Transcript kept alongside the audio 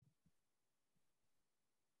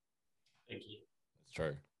Thank you. It's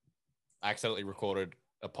true. I accidentally recorded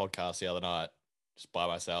a podcast the other night just by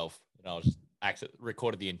myself. And I was just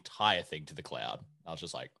recorded the entire thing to the cloud. I was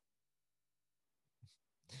just like,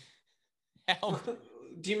 how?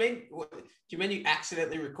 Do you mean you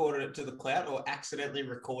accidentally recorded it to the cloud or accidentally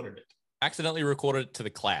recorded it? Accidentally recorded it to the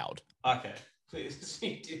cloud. Okay. Please.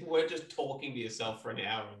 You weren't just talking to yourself for an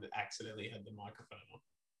hour and accidentally had the microphone on.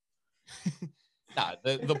 No,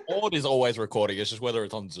 the board is always recording. It's just whether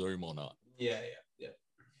it's on Zoom or not. Yeah.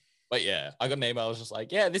 But yeah, I got an email. I was just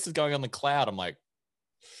like, yeah, this is going on the cloud. I'm like,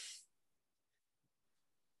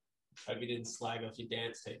 hope you didn't slag off your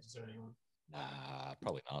dance teachers or anyone. Nah,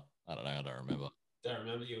 probably not. I don't know. I don't remember. Don't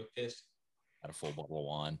remember. You were pissed. I had a full bottle of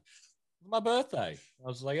wine. It was my birthday. I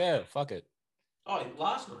was like, yeah, fuck it. Oh,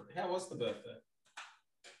 last night. How was the birthday?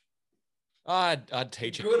 I'd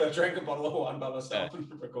teach it. Good. I drank a bottle of wine by myself and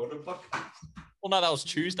recorded a podcast. Well, no, that was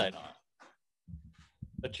Tuesday night.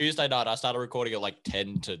 The Tuesday night, I started recording at like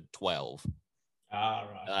 10 to 12. Ah,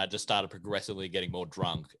 right. And I just started progressively getting more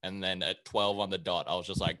drunk. And then at 12 on the dot, I was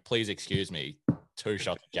just like, please excuse me. 2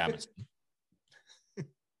 shots of Jameson.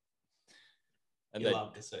 And you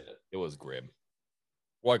love to see it. It was grim.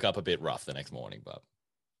 Woke up a bit rough the next morning, but...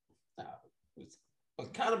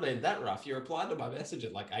 It can't have been that rough. You replied to my message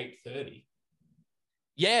at like 8:30.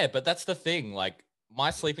 Yeah, but that's the thing. Like, my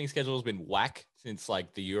sleeping schedule has been whack since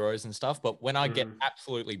like the Euros and stuff. But when I get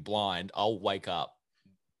absolutely blind, I'll wake up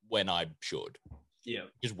when I should. Yeah.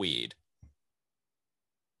 Which is weird.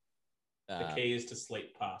 The key is to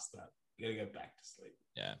sleep past that. You gotta go back to sleep.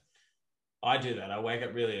 Yeah. I do that. I wake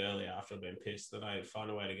up really early after I've been pissed. Then I find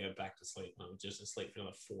a way to go back to sleep. I'm just asleep for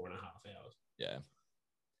another 4.5 hours. Yeah.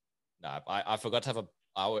 No, I forgot to have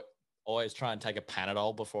I would always try and take a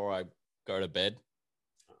Panadol before I go to bed.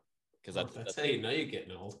 Because that's how you know you're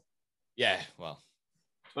getting old. Yeah, well.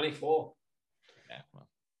 24. Yeah, well.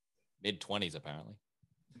 Mid-20s, apparently.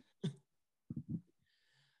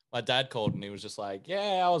 My dad called and he was just like,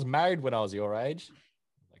 yeah, I was married when I was your age.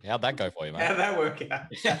 Like, how'd that go for you, mate? How'd that work out?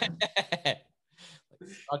 Like,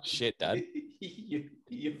 oh, shit, Dad.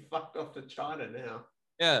 you fucked off to China now.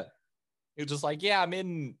 Yeah. He was just like, yeah, I'm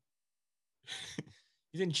in...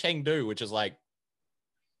 He's in Chengdu, which is like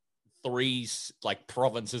 3 like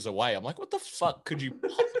provinces away. I'm like, what the fuck could you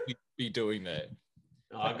possibly be doing there?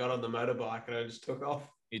 Oh, I got on the motorbike and I just took off.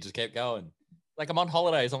 He just kept going. Like, I'm on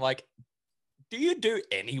holidays. I'm like, do you do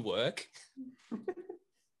any work?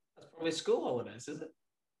 That's probably school holidays, is it?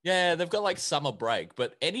 Yeah, they've got like summer break,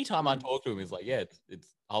 but anytime I talk to him, he's like, yeah,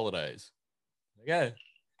 it's holidays. Yeah.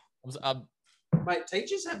 Mate,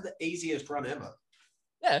 teachers have the easiest run ever.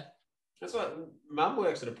 Yeah. That's why Mum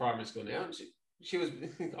works at a primary school now, and she was.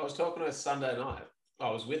 I was talking to her Sunday night.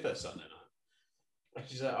 I was with her Sunday night, and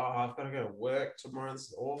she said, "Oh, I've got to go to work tomorrow. This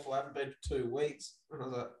is awful. I haven't been for 2 weeks." And I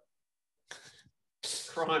was like,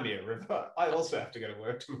 "Cry me a river. I also have to go to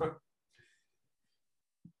work tomorrow."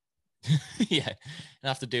 Yeah, and I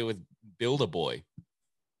have to deal with Builder Boy.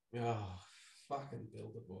 Oh, fucking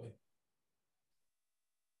Builder Boy.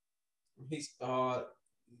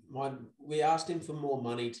 We asked him for more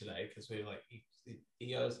money today because we were like,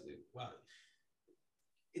 he owes, well,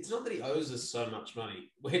 it's not that he owes us so much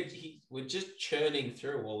money. We're just churning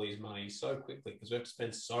through all these money so quickly because we have to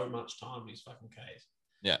spend so much time on these fucking case.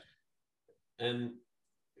 Yeah. And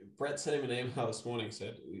Brett sent him an email this morning,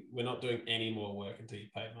 said, we're not doing any more work until you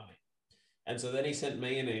pay money. And so then he sent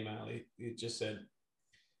me an email. He just said,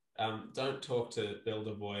 don't talk to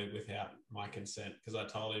Builder Boy without my consent because I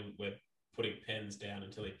told him we're putting pens down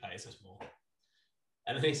until he pays us more.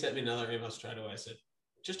 And then he sent me another email straight away. Said,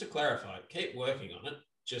 just to clarify, keep working on it.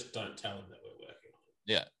 Just don't tell him that we're working on it.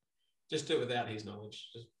 Yeah. Just do it without his knowledge.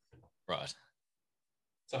 Right.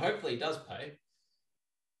 So hopefully he does pay.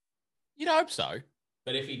 You'd hope so.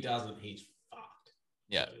 But if he doesn't, he's fucked.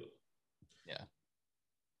 Yeah. Yeah.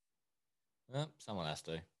 Well, someone has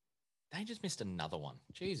to. Danger's missed another one.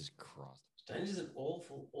 Jesus Christ. Danger's an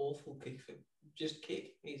awful, awful kick for just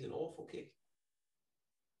kick. He's an awful kick.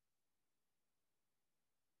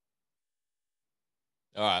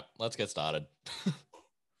 All right, let's get started.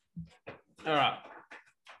 All right.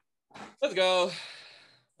 Let's go.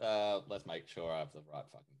 Let's make sure I have the right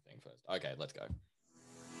fucking thing first. Okay, let's go.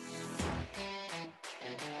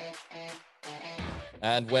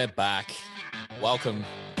 And we're back. Welcome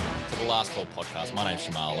to the Last Call podcast. My name's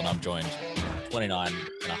Shamal, and I'm joined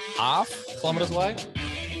 29.5 kilometers away.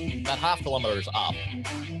 About half kilometers up.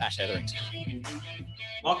 Ash Hetherington.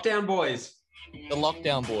 Lockdown boys. The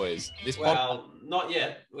Lockdown Boys. Not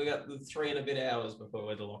yet. We got the 3 and a bit hours before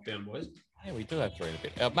we're the Lockdown Boys. Yeah, we do have 3 and a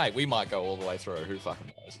bit. Mate, we might go all the way through. Who fucking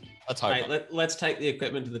knows? Let's hope. Mate, let's take the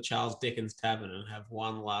equipment to the Charles Dickens Tavern and have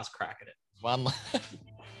one last crack at it. One.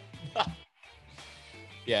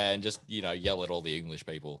 Yeah, and just yell at all the English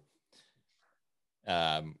people.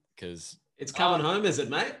 Because It's coming home, is it,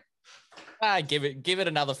 mate? give it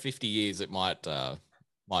another 50 years, it might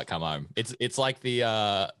come home. It's like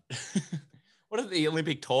the what is the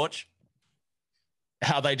Olympic torch?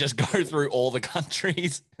 How they just go through all the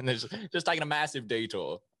countries and they're just taking a massive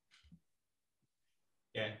detour.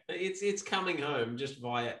 Yeah, it's coming home just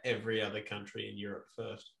via every other country in Europe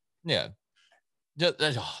first. Yeah.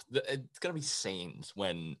 It's going to be scenes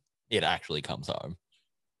when it actually comes home.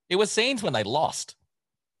 It was scenes when they lost.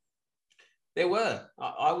 There were.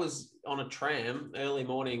 I was on a tram early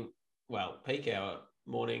morning, peak hour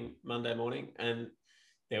morning, Monday morning, and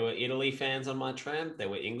there were Italy fans on my tram. There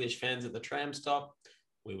were English fans at the tram stop.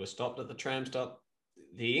 We were stopped at the tram stop.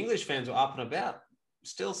 The English fans were up and about,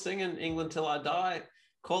 still singing England Till I Die,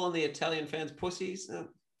 calling the Italian fans pussies.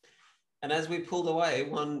 And as we pulled away,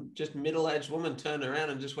 one just middle-aged woman turned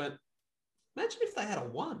around and just went, imagine if they had a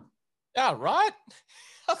won. Yeah, right?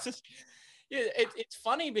 It's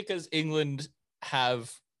funny because England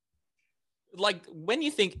have, like, when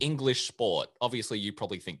you think English sport, obviously you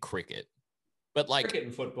probably think cricket. But like cricket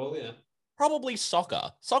and football, yeah. Probably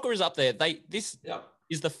soccer. Soccer is up there. This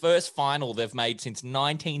is the first final they've made since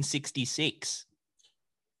 1966.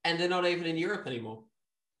 And they're not even in Europe anymore.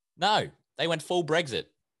 No, they went full Brexit.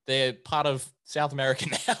 They're part of South America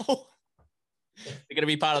now. They're going to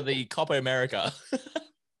be part of the Copa America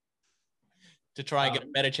to try and get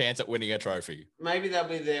a better chance at winning a trophy. Maybe they'll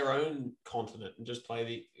be their own continent and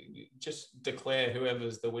just declare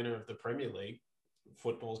whoever's the winner of the Premier League.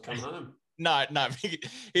 Football's come home. No.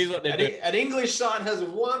 Here's what they're doing. An English side has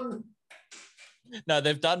won. No,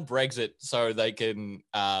 they've done Brexit so they can.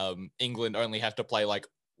 England only have to play like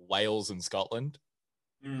Wales and Scotland,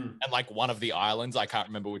 and like one of the islands. I can't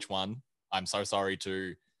remember which one. I'm so sorry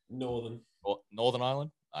to Northern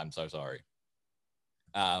Ireland. I'm so sorry.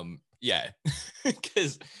 Yeah,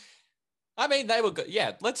 because I mean they were good.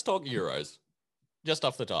 Yeah, let's talk Euros. Just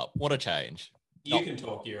off the top, what a change. You can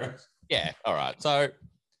talk Euros. Yeah, all right. So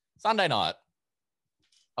Sunday night,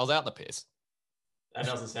 I was out the piss. That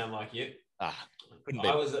doesn't sound like you. I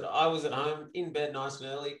was at home in bed nice and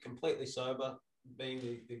early, completely sober, being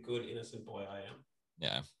the good innocent boy I am.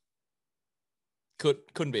 Yeah.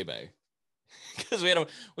 Couldn't be me. Because we had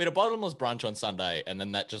a bottomless brunch on Sunday, and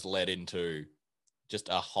then that just led into just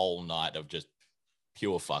a whole night of just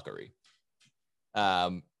pure fuckery.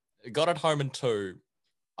 Got at home at 2.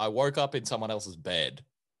 I woke up in someone else's bed.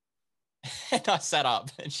 And I sat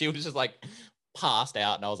up and she was just like passed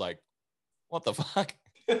out. And I was like, what the fuck?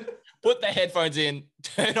 Put the headphones in,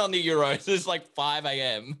 turn on the Euros. It's like 5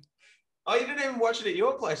 a.m. Oh, you didn't even watch it at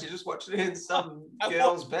your place. You just watched it in some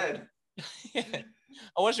girl's bed. Yeah.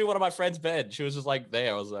 I watched it in one of my friend's bed. She was just like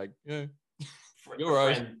there. I was like, yeah.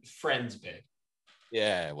 Euros. Friend's bed.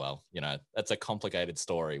 Yeah, well, that's a complicated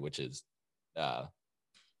story, which is...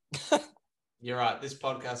 You're right. This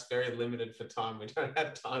podcast's very limited for time. We don't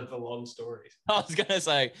have time for long stories. I was going to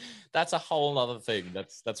say, that's a whole other thing.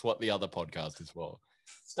 That's what the other podcast is for.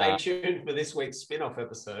 Stay tuned for this week's spin-off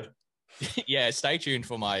episode. Yeah, stay tuned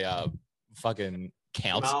for my fucking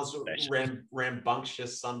council. Miles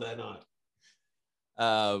rambunctious Sunday night.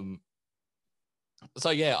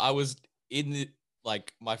 So yeah, I was in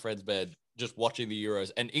my friend's bed just watching the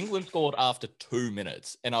Euros, and England scored after 2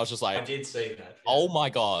 minutes, and I was just like, I did see that. Yeah. Oh my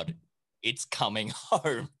god, it's coming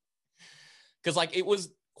home. Because it was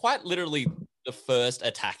quite literally the first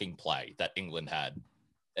attacking play that England had.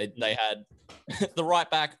 They had the right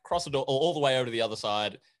back cross it all the way over to the other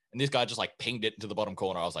side, and this guy just pinged it into the bottom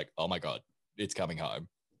corner. I was like, oh my god, it's coming home.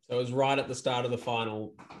 So it was right at the start of the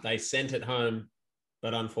final. They sent it home,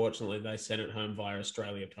 but unfortunately they sent it home via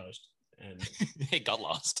Australia Post. And it got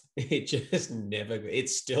lost. It just never...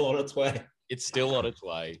 It's still on its way. It's still on its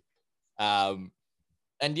way. And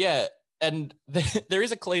yeah, and there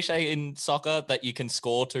is a cliche in soccer that you can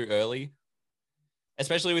score too early,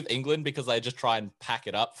 especially with England, because they just try and pack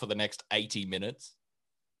it up for the next 80 minutes.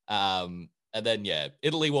 And then, yeah,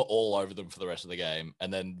 Italy were all over them for the rest of the game.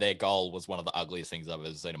 And then their goal was one of the ugliest things I've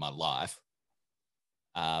ever seen in my life.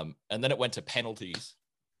 And then it went to penalties,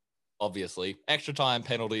 obviously. Extra time,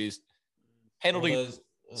 penalties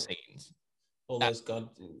scenes. All those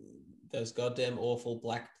goddamn awful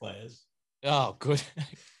black players. Oh, good.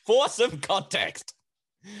 For some context.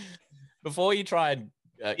 Before you try and...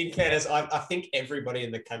 in fairness, I think everybody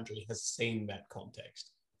in the country has seen that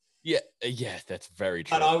context. Yeah, that's very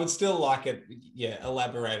true. But I would still like it,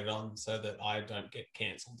 elaborated on so that I don't get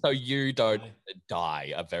cancelled. So you don't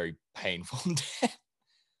die a very painful death.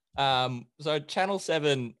 So Channel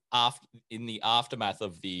 7, in the aftermath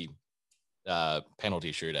of the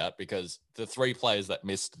penalty shootout because the 3 players that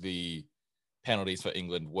missed the penalties for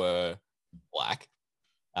England were black.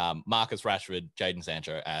 Marcus Rashford, Jadon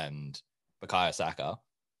Sancho, and Bukayo Saka.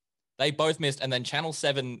 They both missed, and then Channel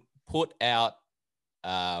 7 put out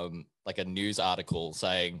like a news article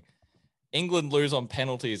saying England lose on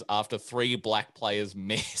penalties after 3 black players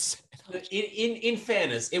miss. In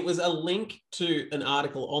fairness, it was a link to an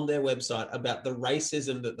article on their website about the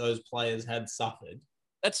racism that those players had suffered.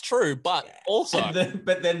 That's true, but also...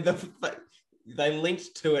 they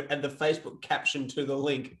linked to it, and the Facebook caption to the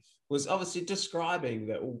link was obviously describing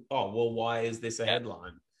that, oh, well, why is this a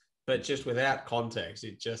headline? But just without context,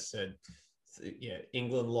 it just said, yeah,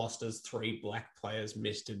 England lost as 3 black players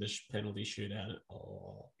missed in the penalty shootout.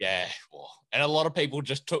 Oh. Yeah, and a lot of people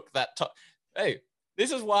just took that. Hey,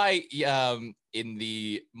 this is why in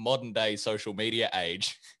the modern day social media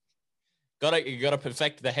age, you gotta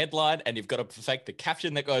perfect the headline and you've got to perfect the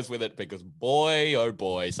caption that goes with it because boy, oh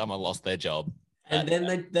boy, someone lost their job. And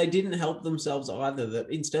then they didn't help themselves either. That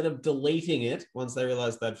instead of deleting it once they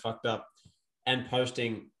realized they'd fucked up and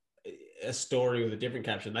posting a story with a different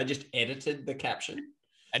caption, they just edited the caption.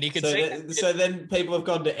 And you can so then people have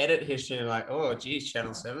gone to edit history and like, oh, geez,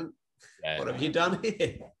 Channel 7, what have you done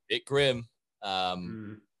here? Bit grim.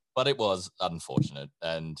 But it was unfortunate.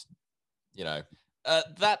 And, you know,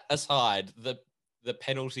 that aside, the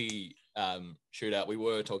penalty shootout, we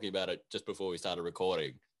were talking about it just before we started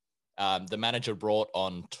recording. The manager brought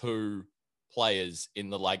on 2 players in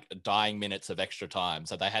the like dying minutes of extra time.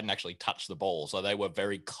 So they hadn't actually touched the ball. So they were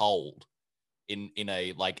very cold in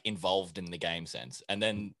a like involved in the game sense. And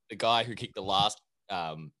then the guy who kicked the last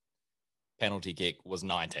penalty kick was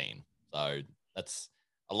 19. So that's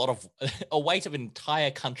a weight of an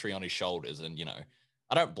entire country on his shoulders. And, you know,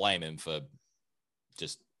 I don't blame him for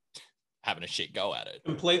just having a shit go at it.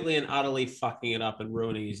 Completely and utterly fucking it up and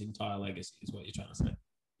ruining his entire legacy is what you're trying to say.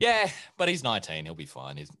 Yeah, but he's 19. He'll be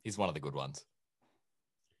fine. He's one of the good ones.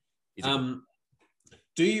 Do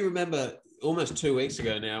you remember almost 2 weeks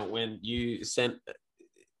ago now when you sent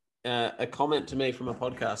a comment to me from a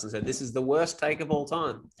podcast and said, this is the worst take of all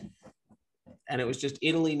time? And it was just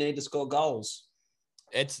Italy need to score goals.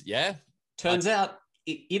 Turns out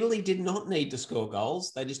Italy did not need to score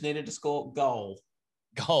goals. They just needed to score goal.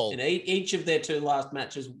 And each of their 2 last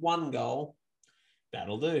matches, 1 goal.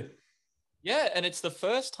 That'll do. Yeah, and it's the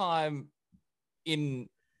first time in,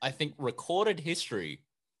 I think, recorded history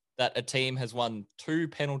that a team has won 2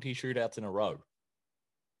 penalty shootouts in a row.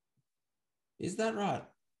 Is that right?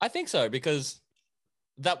 I think so, because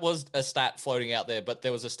that was a stat floating out there, but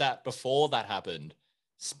there was a stat before that happened.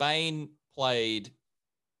 Spain played...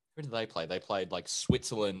 Who did they play? They played like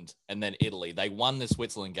Switzerland and then Italy. They won the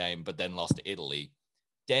Switzerland game, but then lost to Italy.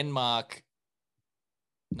 Denmark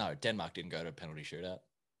didn't go to a penalty shootout.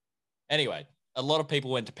 Anyway, a lot of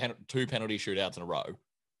people went to 2 penalty shootouts in a row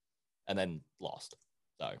and then lost.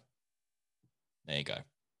 So there you go.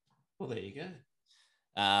 Well, there you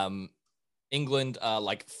go. England are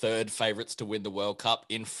like 3rd favourites to win the World Cup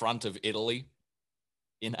in front of Italy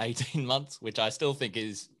in 18 months, which I still think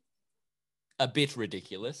is a bit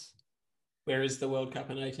ridiculous. Where is the World Cup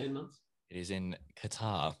in 18 months? It is in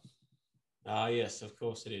Qatar. Ah, yes, of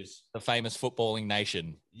course it is. The famous footballing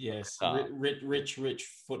nation. Yes, rich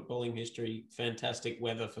footballing history, fantastic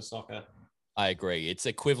weather for soccer. I agree. It's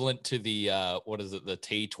equivalent to the, the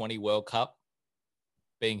T20 World Cup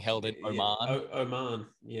being held in Oman. Oman,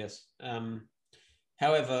 yes.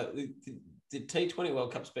 However, the T20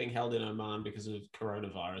 World Cup's being held in Oman because of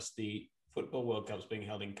coronavirus. The Football World Cup's being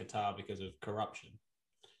held in Qatar because of corruption.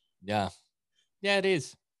 Yeah. Yeah, it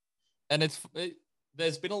is. And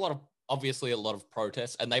there's been obviously a lot of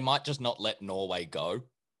protests, and they might just not let Norway go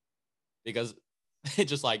because they're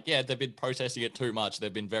just like, yeah, they've been protesting it too much.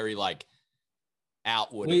 They've been very like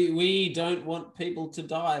outward. We don't want people to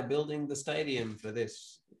die building the stadium for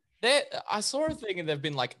this. I saw a thing and there've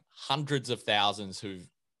been like hundreds of thousands who've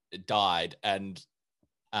died, and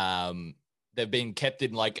they've been kept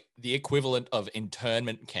in like the equivalent of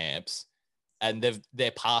internment camps, and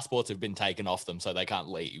their passports have been taken off them so they can't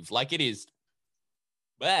leave. Like it is,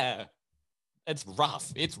 it's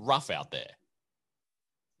rough. It's rough out there,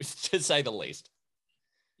 to say the least.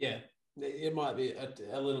 Yeah, it might be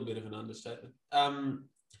a little bit of an understatement.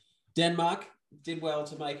 Denmark did well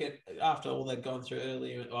to make it after all they'd gone through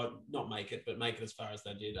earlier, or not make it, but make it as far as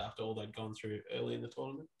they did after all they'd gone through early in the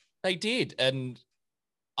tournament. They did, and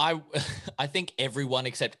I think everyone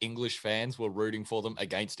except English fans were rooting for them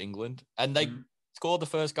against England, and they scored the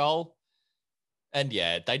first goal, and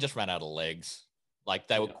yeah, they just ran out of legs. Like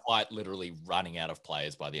they were quite literally running out of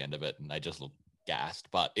players by the end of it, and they just looked gassed,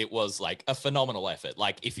 but it was like a phenomenal effort.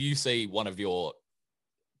 Like if you see one of your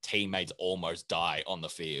teammates almost die on the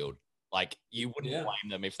field, like you wouldn't blame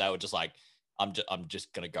them if they were just like, I'm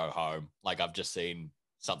just gonna go home. Like I've just seen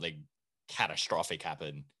something catastrophic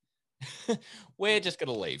happen. We're just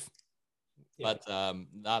gonna leave. Yeah.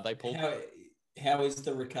 But they pulled. How is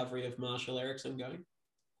the recovery of Marshall Ericsson going?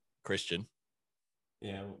 Christian.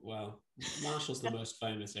 Yeah, well, Marshall's the most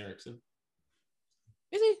famous Ericsson.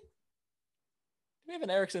 Is he? Do we have an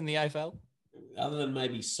Ericsson in the AFL? Other than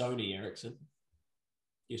maybe Sony Ericsson.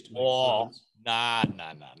 Used to make phones. Nah.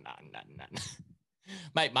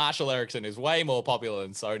 Mate, Marshall Ericsson is way more popular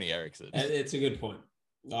than Sony Ericsson. It's a good point.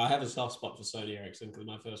 I have a soft spot for Sony Ericsson because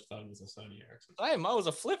my first phone was a Sony Ericsson. Hey, mine was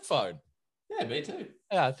a flip phone. Yeah, me too.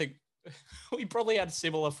 Yeah, I think we probably had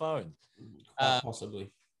similar phones. Quite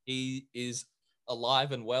possibly. He is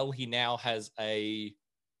alive and well. He now has a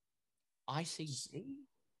ICD.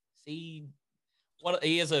 He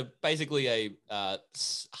has basically a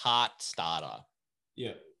heart starter.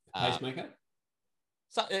 Yeah, pacemaker.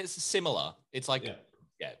 So it's similar. It's like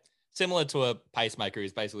similar to a pacemaker.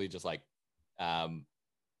 Is basically just like, so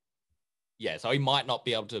he might not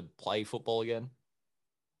be able to play football again.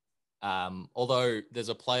 Although there's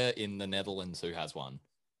a player in the Netherlands who has one,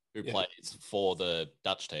 who plays for the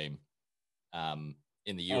Dutch team, in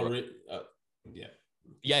the Euro.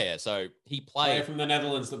 Yeah. So he played player from the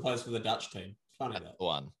Netherlands that plays for the Dutch team. Funny that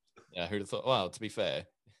one. Yeah, who'd have thought? Well, to be fair,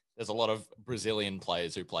 there's a lot of Brazilian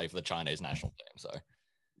players who play for the Chinese national team. So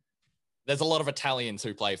there's a lot of Italians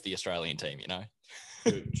who play for the Australian team. You know.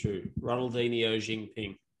 True. Ronaldinho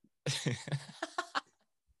Jinping.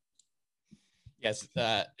 Yes,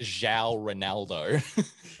 João Ronaldo.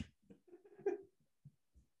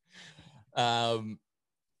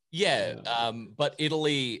 But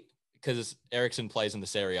Italy, because Ericsson plays in the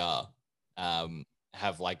Serie A,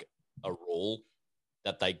 have like a rule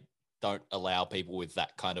that they don't allow people with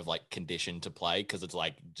that kind of like condition to play because it's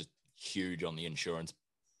like just huge on the insurance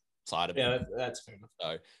side of it. Yeah, that's fair enough.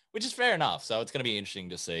 So, which is fair enough. So it's going to be interesting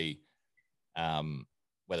to see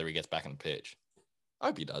whether he gets back on the pitch. I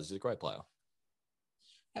hope he does. He's a great player.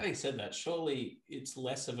 Having said that, surely it's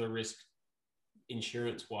less of a risk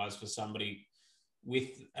insurance-wise for somebody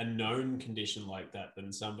with a known condition like that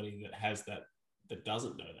than somebody that has that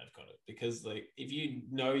doesn't know they've got it. Because like, if you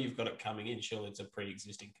know you've got it coming in, surely it's a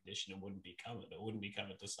pre-existing condition and wouldn't be covered. It wouldn't be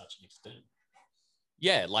covered to such an extent.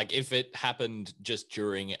 Yeah, like if it happened just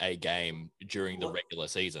during a game during the regular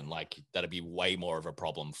season, like that'd be way more of a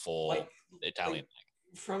problem for the Italian.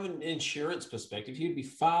 From an insurance perspective, he'd be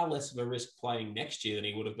far less of a risk playing next year than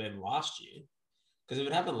he would have been last year. Because if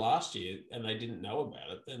it happened last year and they didn't know about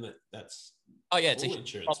it, then that's it's a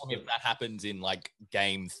huge problem if that happens in like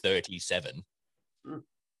game 37,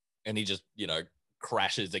 and he just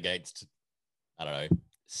crashes against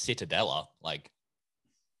Cittadella. Like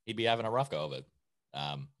he'd be having a rough go of it.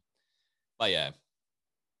 But yeah,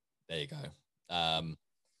 there you go.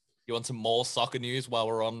 You want some more soccer news while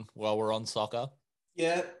we're on soccer?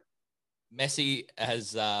 Yeah. Messi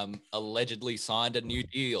has allegedly signed a new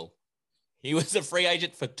deal. He was a free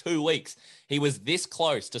agent for 2 weeks. He was this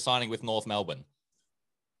close to signing with North Melbourne.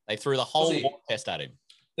 They threw the whole test at him.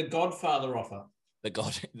 The Godfather offer.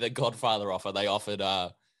 The Godfather offer. They offered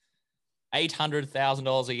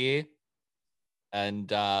 $800,000 a year and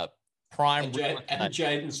prime and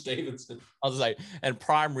Jaden Stevenson. I was going to say, and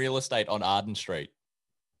prime real estate on Arden Street,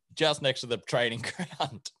 just next to the training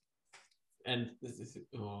ground. And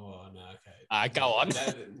okay. Go on.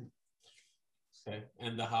 Okay.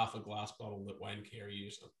 And the half a glass bottle that Wayne Carey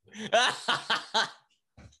used.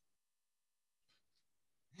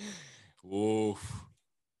 Oof.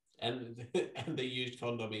 And the used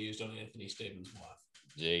condom he used on Anthony Stevens' wife.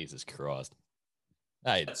 Jesus Christ.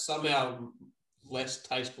 Hey, that's somehow less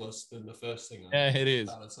tasteless than the first thing. It is.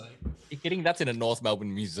 You're kidding? That's in a North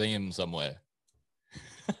Melbourne museum somewhere.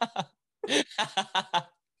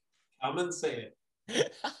 Come and see it.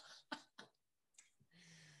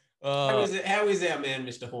 How is our man,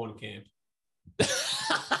 Mr. Hornkamp?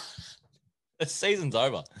 The season's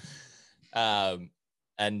over. And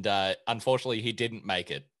unfortunately, he didn't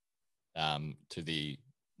make it to the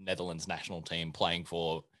Netherlands national team playing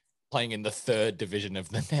in the third division of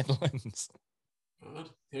the Netherlands. Right.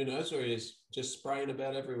 Who knows where he is? Just spraying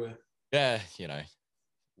about everywhere. Yeah,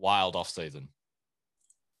 wild off season.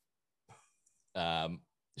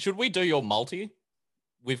 Should we do your multi?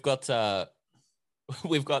 We're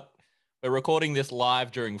recording this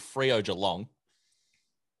live during Freo Geelong,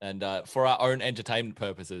 and for our own entertainment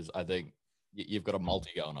purposes, I think you've got a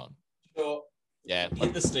multi going on. Sure. Yeah.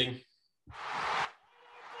 Hit the sting. I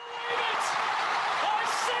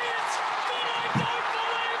see it!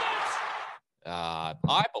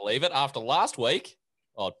 believe it. After last week,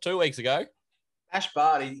 or 2 weeks ago, Ash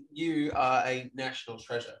Barty, you are a national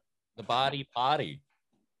treasure. the Barty Party.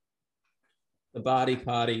 The Barty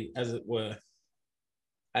Party, as it were.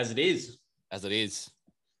 As it is. As it is.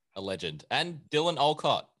 A legend. And Dylan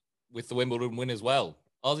Olcott with the Wimbledon win as well.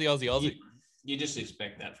 Aussie, Aussie, Aussie. You just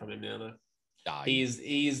expect that from him now, though. Ah, He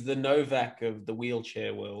is the Novak of the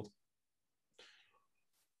wheelchair world.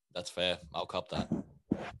 That's fair. I'll cop that.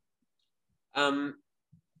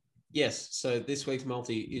 Yes, so this week's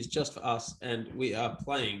multi is just for us, and we are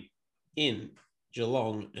playing in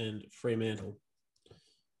Geelong and Fremantle.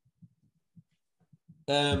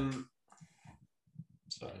 Sorry, I'm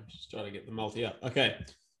just trying to get the multi up. Okay,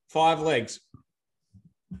 5 legs.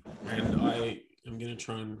 And I am going to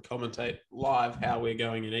try and commentate live how we're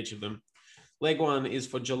going in each of them. Leg 1 is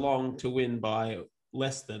for Geelong to win by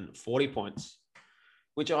less than 40 points,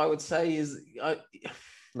 which I would say is,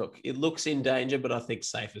 look, it looks in danger, but I think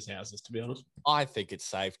safe as houses, to be honest. I think it's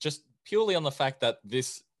safe, just purely on the fact that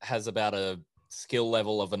this has about a skill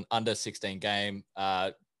level of an under 16 game.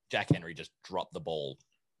 Jack Henry just dropped the ball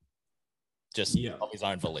just of his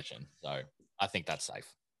own volition. So I think that's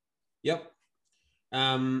safe. Yep.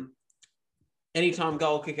 Anytime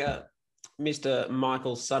goal kicker, Mr.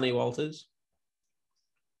 Michael Sonny Walters.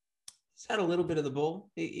 He's had a little bit of the ball.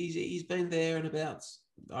 He's been there and about.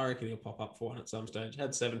 I reckon he'll pop up for one at some stage.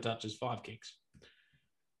 Had 7 touches, 5 kicks.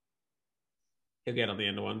 He'll get on the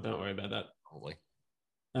end of one. Don't worry about that. Probably.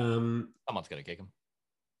 Someone's going to kick him.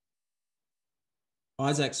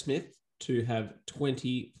 Isaac Smith to have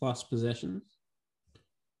 20 plus possessions.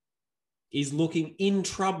 Is looking in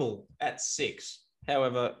trouble at 6.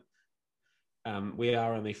 However, we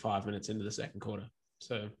are only 5 minutes into the second quarter.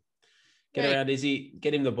 So get around Izzy,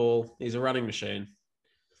 get him the ball. He's a running machine.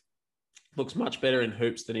 Looks much better in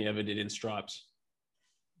hoops than he ever did in stripes.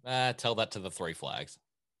 Tell that to the 3 flags.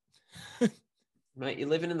 Mate, you're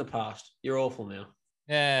living in the past. You're awful now.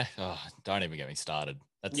 Yeah. Oh, don't even get me started.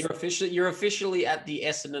 You're officially at the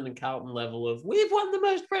Essendon and Carlton level of we've won the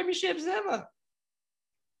most premierships ever.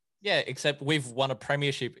 Yeah, except we've won a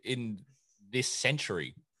premiership in this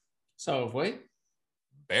century. So have we?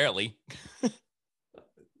 Barely.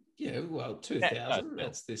 Yeah, well, 2000.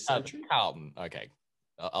 That's this century. Carlton. Okay.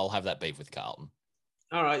 I'll have that beef with Carlton.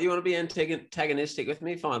 All right. You want to be antagonistic with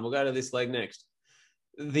me? Fine. We'll go to this leg next.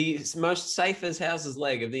 The most safe as houses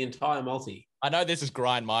leg of the entire multi. I know this is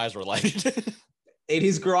Brian Myers related. It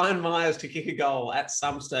is Brian Myers to kick a goal at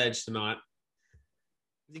some stage tonight.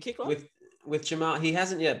 Did he kick one? With Jamal. He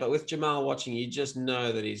hasn't yet, but with Jamal watching, you just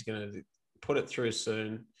know that he's going to put it through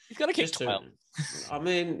soon. He's going to kick 12. I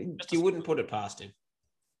mean, you wouldn't put it past him.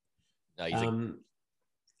 No,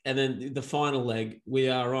 and then the final leg, we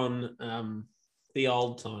are on the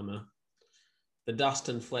old timer, the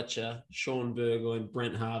Dustin Fletcher, Sean Burgoyne,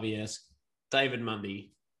 Brent Harvey-esque, David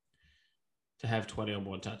Mundy to have 20 or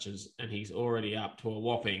more touches, and he's already up to a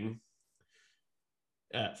whopping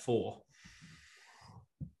 4.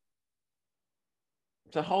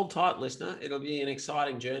 So hold tight, listener. It'll be an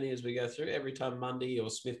exciting journey as we go through. Every time Mundy or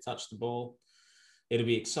Smith touch the ball, it'll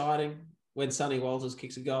be exciting. When Sonny Walters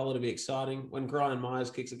kicks a goal, it'll be exciting. When Brian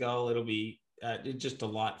Myers kicks a goal, it'll be just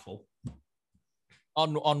delightful.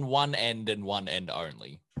 On one end and one end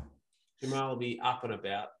only. Jamal will be up and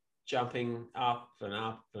about, jumping up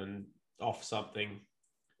and off something.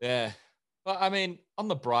 Yeah. Well, I mean, on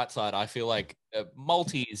the bright side, I feel like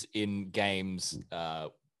multis in games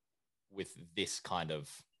with this kind of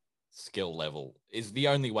skill level is the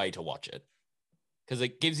only way to watch it. Because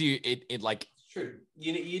it gives you it like... True.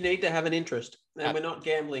 You need to have an interest. And we're not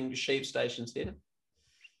gambling sheep stations here.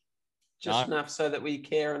 Just enough so that we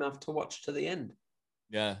care enough to watch to the end.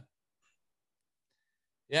 Yeah.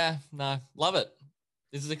 Yeah, no, love it.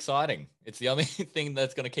 This is exciting. It's the only thing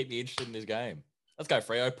that's going to keep me interested in this game. Let's go,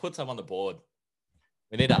 Freo. Put some on the board.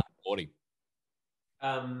 We need 140.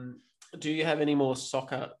 Do you have any more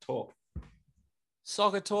soccer talk?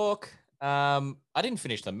 Soccer talk? I didn't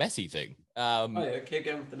finish the Messi thing. Keep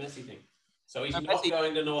going with the Messi thing. So he's not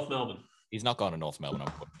going to North Melbourne. He's not going to North Melbourne,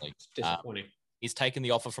 unfortunately. It's disappointing. He's taken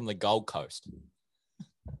the offer from the Gold Coast.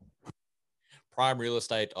 Prime real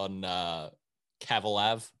estate on Cavill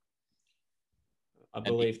Ave. I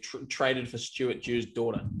believe traded for Stuart Dew's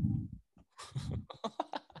daughter.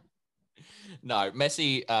 No,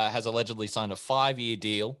 Messi has allegedly signed a 5-year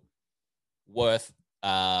deal worth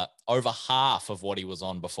over half of what he was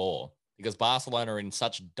on before because Barcelona are in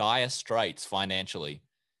such dire straits financially.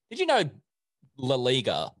 Did you know La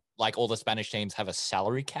Liga, like all the Spanish teams, have a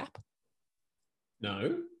salary cap?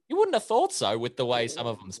 No. You wouldn't have thought so with the way some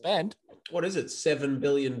of them spend. What is it? $7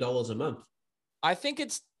 billion a month. I think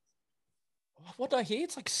it's what did I hear?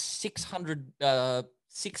 It's like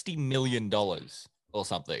 $60 million or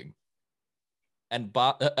something. And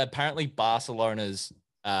apparently Barcelona's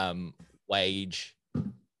wage, what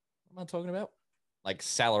am I talking about? Like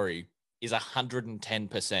salary is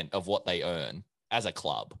 110% of what they earn as a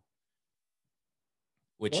club.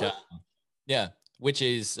 Which, yeah, which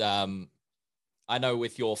is, I know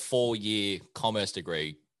with your 4-year commerce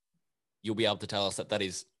degree, you'll be able to tell us that that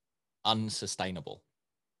is unsustainable.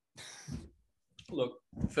 Look,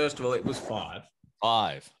 first of all, it was 5.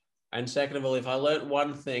 5. And second of all, if I learnt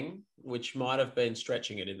one thing, which might have been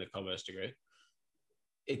stretching it in the commerce degree,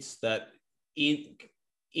 it's that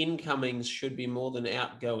incomings should be more than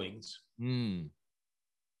outgoings.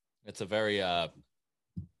 It's a very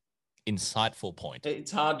insightful point.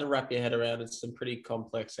 It's hard to wrap your head around. It's some pretty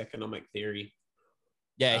complex economic theory.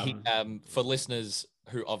 Yeah, for listeners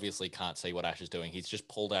who obviously can't see what Ash is doing, he's just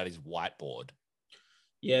pulled out his whiteboard.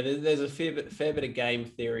 Yeah, there's a fair bit of game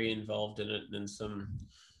theory involved in it, and some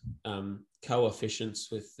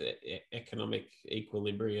coefficients with economic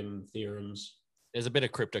equilibrium theorems. There's a bit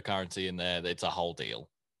of cryptocurrency in there. It's a whole deal.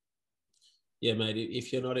 Yeah, mate,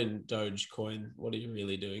 if you're not in Dogecoin, what are you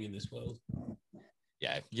really doing in this world?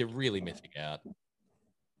 Yeah, you're really missing out.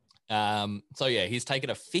 So, yeah, he's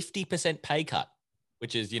taken a 50% pay cut,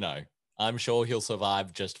 which is, I'm sure he'll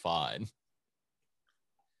survive just fine.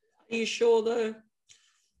 Are you sure, though?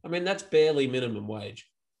 I mean, that's barely minimum wage.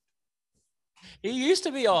 He used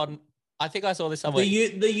to be on, I think I saw this somewhere.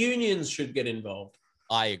 The unions should get involved.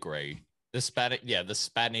 I agree. The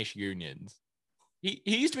Spanish unions. He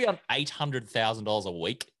used to be on $800,000 a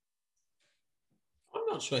week. I'm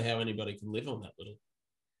not sure how anybody can live on that little.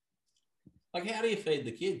 Like, how do you feed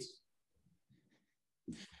the kids?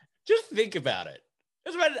 Just think about it.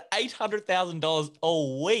 It's about $800,000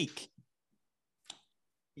 a week.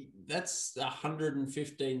 That's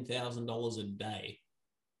 $115,000 a day.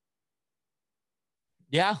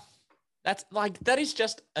 Yeah. That is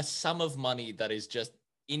just a sum of money that is just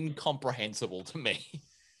incomprehensible to me.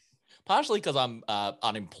 Partially because I'm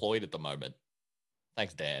unemployed at the moment.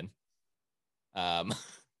 Thanks, Dan.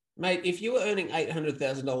 Mate, if you were earning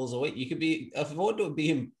 $800,000 a week, you could afford to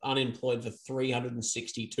be unemployed for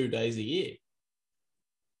 362 days a year.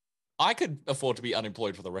 I could afford to be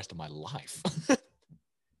unemployed for the rest of my life.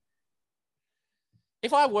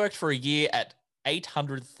 If I worked for a year at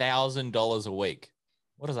 $800,000 a week,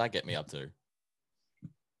 what does that get me up to?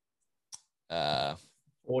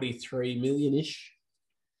 43 million-ish.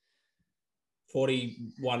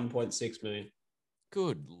 41.6 million.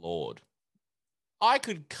 Good Lord. I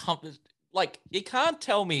could come, you can't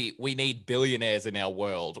tell me we need billionaires in our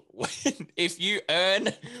world if you earn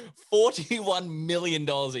 $41 million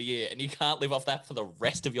a year and you can't live off that for the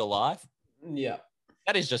rest of your life. Yeah.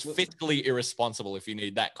 That is just fiscally irresponsible if you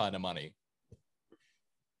need that kind of money.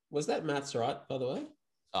 Was that maths right, by the way?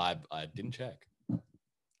 I didn't check.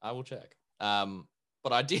 I will check.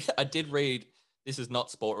 But I did read, this is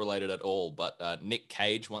not sport related at all, but Nick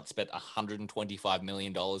Cage once spent $125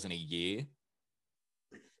 million in a year.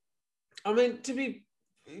 I mean,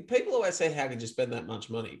 people always say, how could you spend that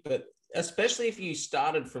much money? But especially if you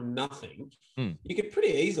started from nothing, you could pretty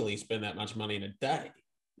easily spend that much money in a day.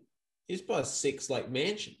 He just buys 6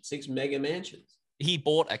 mega mansions. He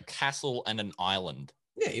bought a castle and an island.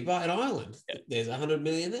 Yeah, you buy an island. Yeah. There's 100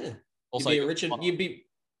 million there. Also, you'd be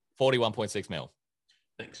 41.6 mil.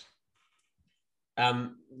 Thanks.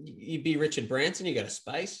 You'd be Richard Branson. You go to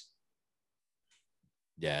space.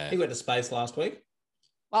 Yeah. He went to space last week.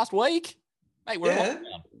 Last week? Mate, we're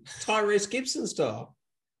Tyrese Gibson style.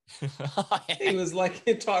 He was like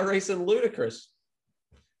Tyrese and Ludacris.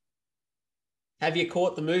 Have you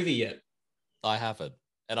caught the movie yet? I haven't.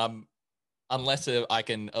 And unless I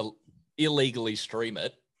can illegally stream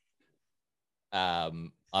it,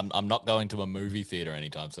 I'm not going to a movie theater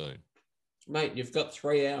anytime soon. Mate, you've got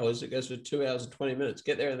 3 hours. It goes for 2 hours and 20 minutes.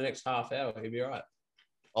 Get there in the next half hour. You'll be all right.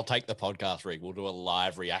 I'll take the podcast rig. We'll do a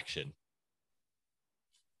live reaction.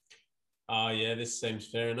 Oh, yeah, this seems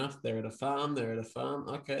fair enough. They're at a farm.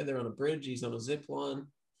 Okay, they're on a bridge. He's on a zip line.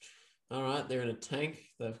 All right, they're in a tank.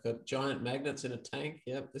 They've got giant magnets in a tank.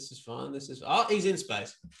 Yep, this is fine. Oh, he's in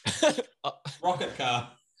space. Rocket car.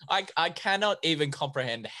 I cannot even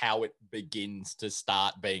comprehend how it begins to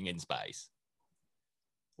start being in space.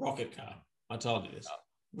 Rocket car. I told you this.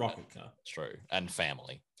 Rocket car. It's true. And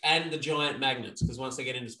family. And the giant magnets, because once they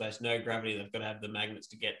get into space, no gravity, they've got to have the magnets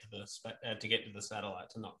to get to the satellite,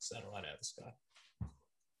 to knock the satellite out of the sky.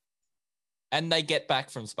 And they get back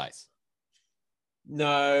from space.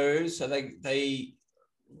 No, so the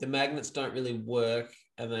magnets don't really work,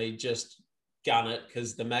 and they just gun it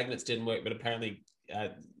because the magnets didn't work, but apparently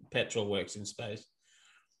petrol works in space.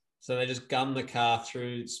 So they just gun the car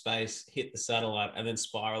through space, hit the satellite, and then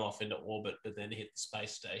spiral off into orbit, but then hit the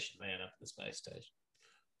space station. They end up at the space station.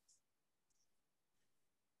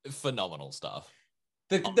 Phenomenal stuff.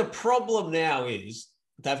 The problem now is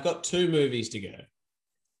they've got 2 movies to go.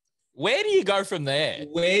 Where do you go from there?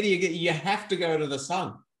 Where do you get? You have to go to the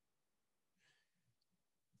sun.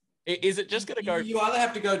 Is it just going to go? You either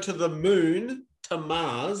have to go to the moon, to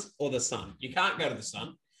Mars, or the sun. You can't go to the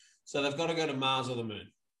sun. So they've got to go to Mars or the moon.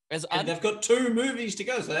 And they've got 2 movies to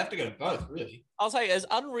go, so they have to go to both, really. I'll say, as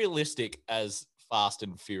unrealistic as Fast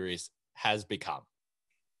and Furious has become,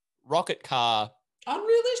 rocket car...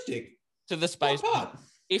 Unrealistic? To the space.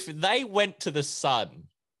 If they went to the sun,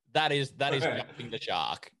 that is jumping the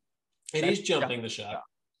shark. It is jumping the shark.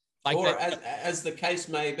 Like or as the case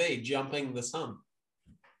may be, jumping the sun.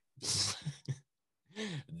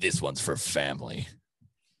 This one's for family.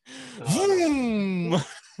 Some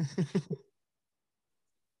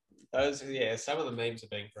of the memes have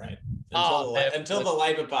been great. Until the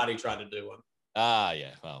Labour Party tried to do one.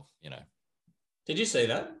 Yeah. Well, Did you see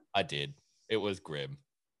that? I did. It was grim.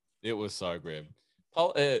 It was so grim.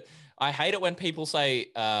 I hate it when people say,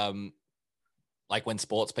 like when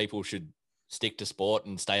sports people should stick to sport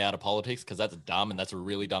and stay out of politics, because that's dumb and that's a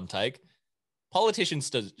really dumb take.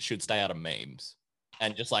 Politicians should stay out of memes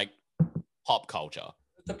and just like pop culture.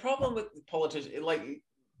 The problem with politicians, like,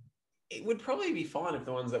 it would probably be fine if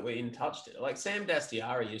the ones that were in touch did it. Like Sam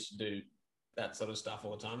Dastiari used to do that sort of stuff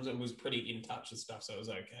all the time and was pretty in touch with stuff, so it was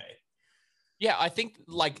okay. Yeah, I think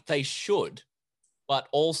like they should, but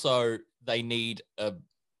also they need a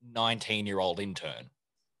 19-year-old intern.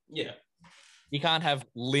 Yeah. You can't have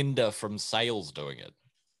Linda from sales doing it.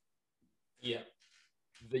 Yeah.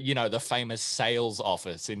 The famous sales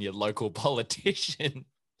office in your local politician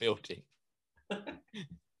building.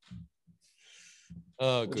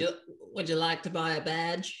 Oh, good. Would you like to buy a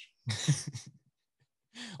badge?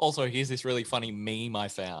 Also, here's this really funny meme I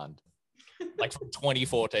found. Like from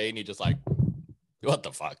 2014, you're just like, what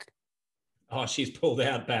the fuck? Oh, she's pulled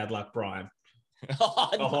out. Bad luck, Brian.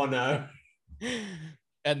 Oh no.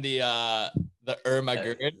 And the Irma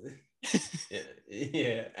Gerd.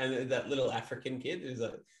 Yeah, and that little African kid is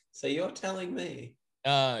like, so you're telling me?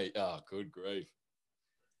 Good grief.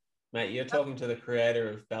 Mate, you're talking to the creator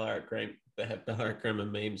of Ballarat Grammar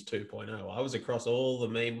Memes 2.0. I was across all the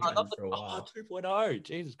meme trends for a while. 2.0.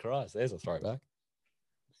 Jesus Christ, there's a throwback.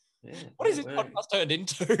 Yeah, what is this podcast turned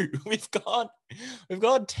into? We've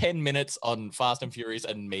gone 10 minutes on Fast and Furious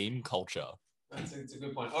and meme culture. It's a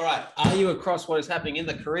good point. All right. Are you across what is happening in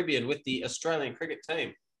the Caribbean with the Australian cricket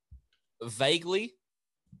team? Vaguely.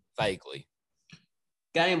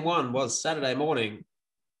 Game 1 was Saturday morning.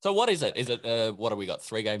 So what is it? Is it, what have we got,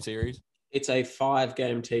 3-game series? It's a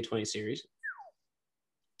 5-game T20 series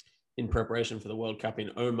in preparation for the World Cup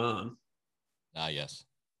in Oman. Yes.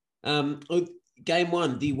 Game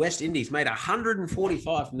 1, the West Indies made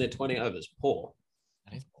 145 from their 20 overs. Poor.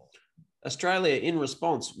 That is poor. Australia, in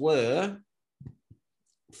response, were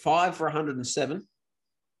 5 for 107.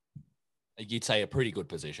 You'd say a pretty good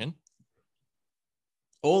position.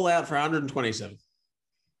 All out for 127.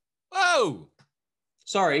 Whoa!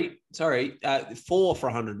 Sorry. 4 for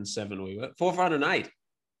 107 we were. 4 for 108.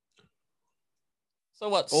 So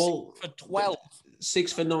what? All 6 for 12?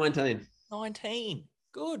 6 for 19. 19.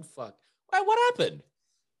 Good fuck. Wait, what happened?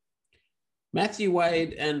 Matthew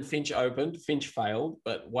Wade and Finch opened. Finch failed,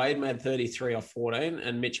 but Wade made 33 off 14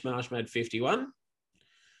 and Mitch Marsh made 51.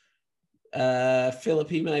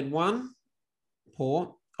 Philippi made 1.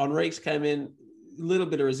 Poor. Enriques came in, a little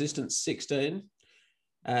bit of resistance, 16.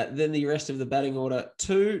 Then the rest of the batting order,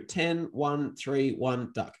 2, 10, 1, 3,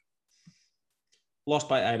 1, duck. Lost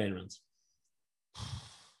by 18 runs.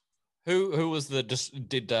 Who was the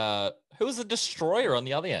destroyer on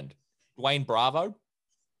the other end? Dwayne Bravo?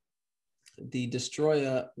 The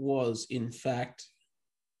destroyer was, in fact,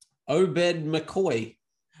 Obed McCoy.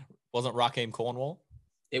 Wasn't Raheem Cornwall?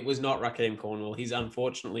 It was not Raheem Cornwall. He's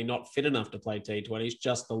unfortunately not fit enough to play T20s,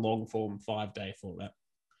 just the long form 5-day format.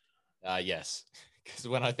 Yes. Because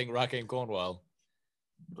when I think Raheem Cornwall,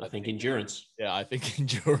 I think endurance. Yeah, I think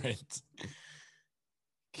endurance.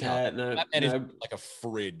 No, that man is like a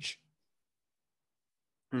fridge.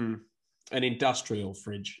 An industrial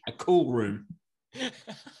fridge, a cool room. He's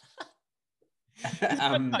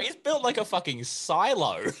built like a fucking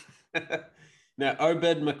silo. Now,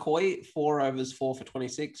 Obed McCoy, 4 overs, 4 for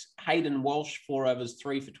 26. Hayden Walsh, 4 overs,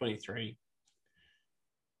 3 for 23.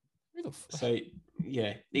 So,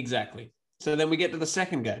 yeah, exactly. So then we get to the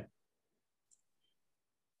second game.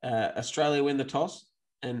 Australia win the toss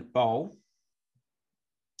and bowl.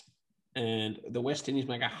 and the West Indies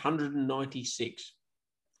make 196.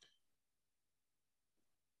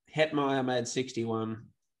 Hetmeyer made 61.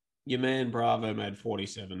 Your man Bravo made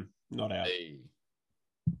 47. Not out. Hey.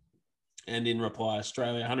 And in reply,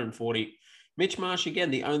 Australia 140. Mitch Marsh,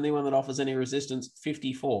 again, the only one that offers any resistance,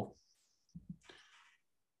 54.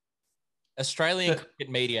 Australian cricket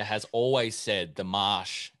media has always said the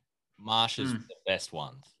Marsh is the best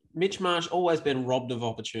one. Mitch Marsh always been robbed of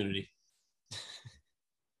opportunity.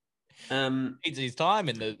 Needs his time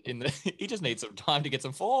in the. He just needs some time to get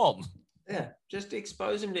some form. Yeah, just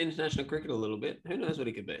expose him to international cricket a little bit. Who knows what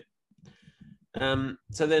he could be?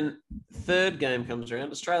 So then, third game comes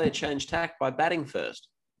around. Australia changed tack by batting first.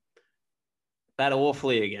 Bat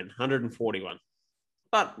awfully again, 141,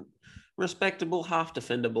 but respectable, half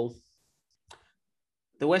defendable.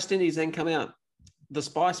 The West Indies then come out. The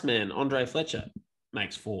Spice Man, Andre Fletcher,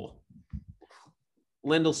 makes 4.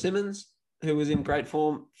 Lendl Simmons, who was in great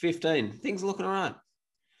form, 15. Things are looking all right.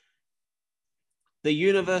 The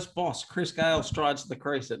universe boss, Chris Gale, strides to the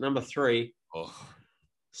crease at number 3.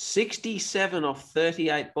 67 off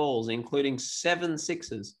 38 balls, including 7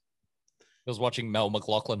 sixes. I was watching Mel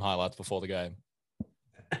McLaughlin highlights before the game.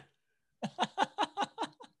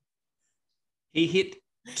 He hit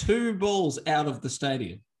 2 balls out of the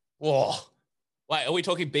stadium. Whoa. Wait, are we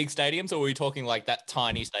talking big stadiums or are we talking like that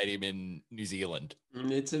tiny stadium in New Zealand?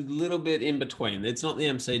 It's a little bit in between. It's not the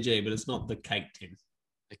MCG, but it's not the Cake Tin.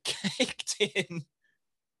 The Cake Tin.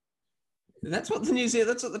 That's what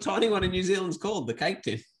the tiny one in New Zealand's called, the Cake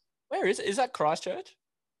Tin. Where is it? Is that Christchurch?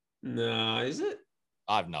 No, is it?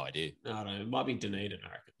 I have no idea. I don't know. It might be Dunedin, I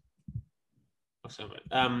reckon. Or something.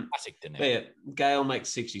 Classic Dunedin. Yeah, Gale makes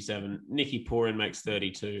 67. Nicky Porin makes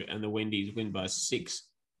 32, and the Windies win by 6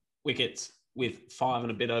 wickets with 5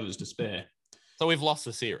 and a bit overs to spare. So we've lost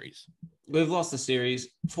the series. We've lost the series.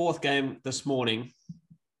 4th game this morning.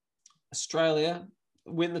 Australia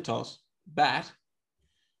win the toss, bat.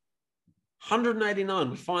 189.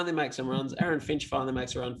 We finally make some runs. Aaron Finch finally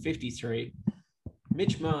makes a run, 53.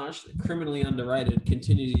 Mitch Marsh, criminally underrated,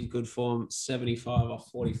 continues his good form, 75 off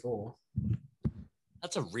 44.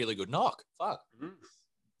 That's a really good knock. Fuck.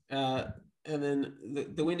 And then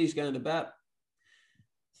the Windies going to bat.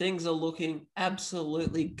 Things are looking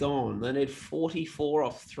absolutely gone. They need 44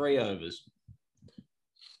 off 3 overs.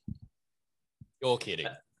 You're kidding.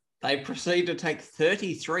 They proceed to take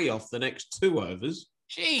 33 off the next 2 overs.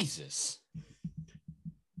 Jesus.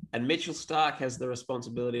 And Mitchell Starc has the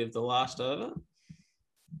responsibility of the last over.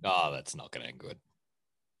 Oh, that's not going to end good.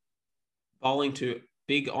 Bowling to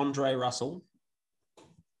big Andre Russell.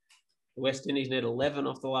 The West Indies need 11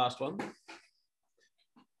 off the last one.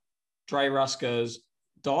 Dre Russ goes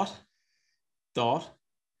dot, dot,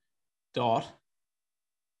 dot,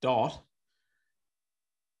 dot,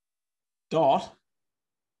 dot,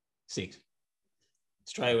 6.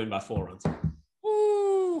 Australia win by 4 runs.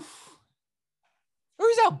 Ooh.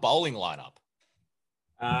 Who's our bowling lineup?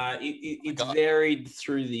 It's varied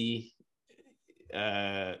through the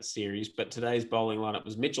series, but today's bowling lineup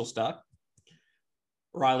was Mitchell Starc,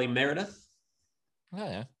 Riley Meredith,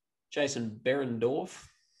 Jason Berendorf,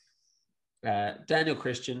 Daniel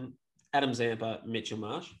Christian, Adam Zampa, Mitchell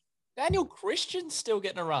Marsh. Daniel Christian's still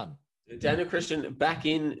getting a run. Daniel Christian back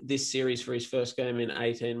in this series for his first game in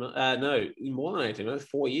 18 months. No, more than 18 months,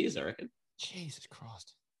 4 years, I reckon. Jesus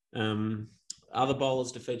Christ. Other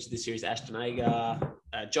bowlers to feature this series, Ashton Agar,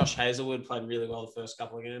 Josh Hazlewood played really well the first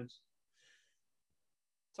couple of games.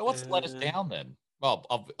 So what's let us down then? Well,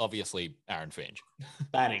 obviously Aaron Finch.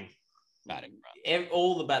 Batting. Batting, right.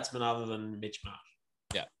 All the batsmen other than Mitch Marsh.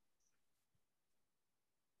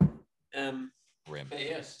 Yeah. But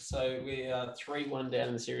yes, so we are 3-1 down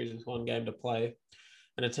in the series with 1 game to play.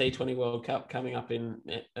 And a T20 World Cup coming up in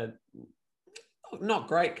not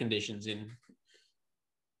great conditions in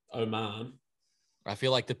Oman. I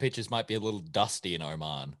feel like the pitches might be a little dusty in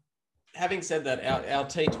Oman. Having said that, our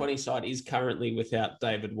T20 side is currently without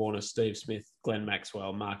David Warner, Steve Smith, Glenn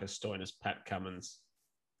Maxwell, Marcus Stoinis, Pat Cummins.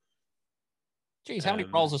 Geez, how many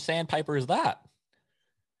rolls of sandpaper is that?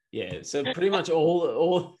 Yeah, so pretty much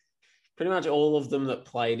all of them that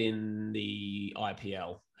played in the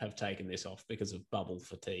IPL have taken this off because of bubble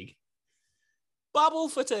fatigue. Bubble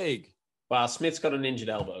fatigue. Well, Smith's got an injured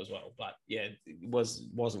elbow as well, but yeah,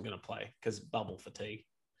 wasn't going to play because bubble fatigue.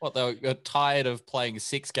 What, they were tired of playing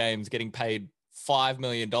 6 games, getting paid $5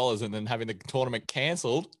 million and then having the tournament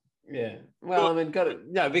cancelled? Yeah. Well, I mean,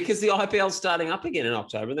 because the IPL's starting up again in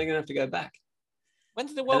October, they're going to have to go back.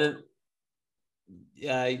 When's the World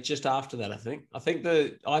Cup? Just after that, I think. I think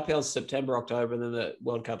the IPL's September, October, and then the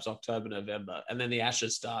World Cup's October, November, and then the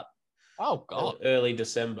Ashes start. Oh, God. Early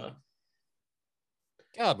December.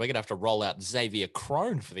 God, we're going to have to roll out Xavier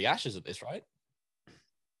Crone for the Ashes at this rate.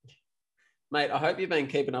 Mate, I hope you've been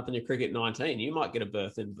keeping up in your cricket 19. You might get a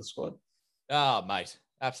berth into the squad. Oh, mate.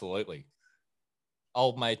 Absolutely.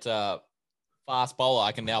 Old mate, fast bowler.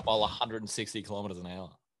 I can now bowl 160 kilometers an hour.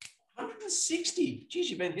 160? Geez,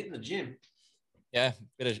 you've been hitting the gym. Yeah,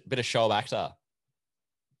 bit of show actor.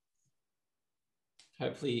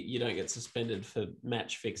 Hopefully you don't get suspended for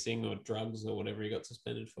match fixing or drugs or whatever you got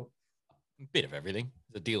suspended for. Bit of everything.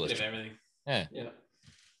 The deal is bit of everything. Yeah. Yeah.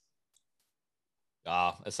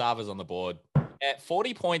 Asava's on the board. Yeah,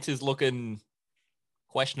 40 points is looking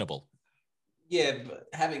questionable. Yeah, but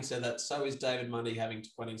having said that, so is David Mundy having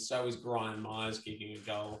 20. So is Brian Myers kicking a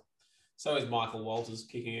goal. So is Michael Walters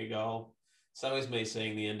kicking a goal. So is me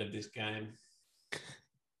seeing the end of this game.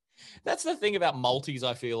 That's the thing about multis,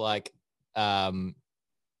 I feel like when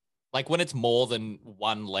it's more than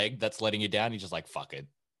one leg that's letting you down, you're just like, fuck it.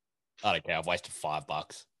 I don't care. I've wasted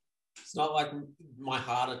 $5. It's not like my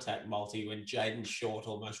heart attack multi when Jaden Short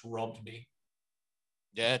almost robbed me.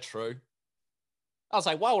 Yeah, true. I was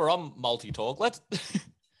like, while we're on multi talk,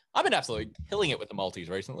 I've been absolutely killing it with the multis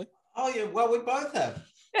recently. Oh, yeah. Well, we both have.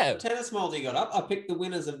 Yeah. The tennis multi got up. I picked the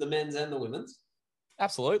winners of the men's and the women's.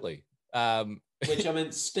 Absolutely. Which, I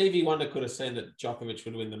mean, Stevie Wonder could have said that Djokovic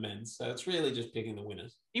would win the men's. So it's really just picking the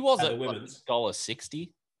winners. He was at the women's.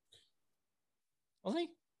 $1.60. Wasn't he?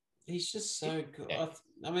 He's just so good. Yeah.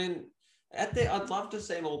 I mean, I'd love to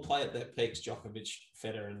see them all play at their peaks, Djokovic,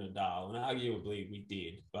 Federer, and Nadal. And arguably we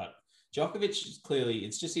did. But Djokovic is clearly,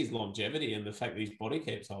 it's just his longevity and the fact that his body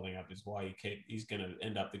keeps holding up is why he's going to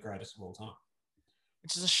end up the greatest of all time.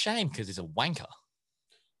 Which is a shame because he's a wanker.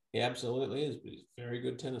 He absolutely is, but he's a very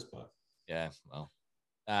good tennis player. Yeah, well,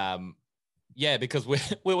 yeah, because we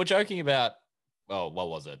were joking about, well, what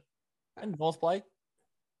was it? And North play?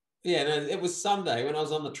 Yeah, no, it was Sunday when I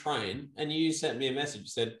was on the train, and you sent me a message,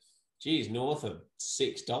 said, geez, North are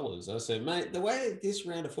 $6. I said, mate, the way this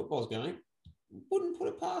round of football is going, wouldn't put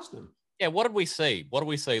it past them. Yeah, what did we see? What did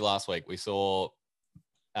we see last week? We saw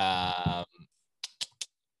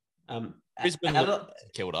Brisbane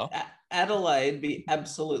Kilda. Adelaide be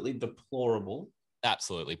absolutely deplorable.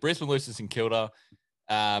 Absolutely. Brisbane loses in Kilda.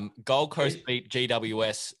 Gold Coast beat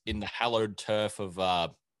GWS in the hallowed turf of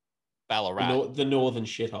Ballarat. The northern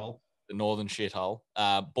shithole. The northern shithole.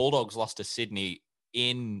 Bulldogs lost to Sydney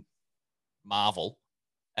in Marvel.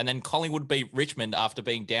 And then Collingwood beat Richmond after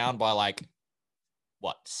being down by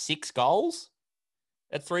 6 goals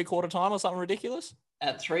at 3/4 time or something ridiculous?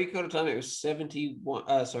 At 3/4 time, it was 71.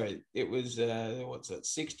 It was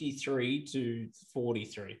 63 to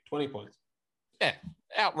 43, 20 points. Yeah,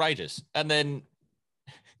 outrageous. And then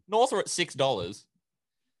North are at $6.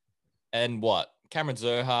 And what? Cameron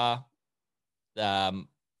Zurhaar.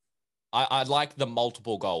 I like the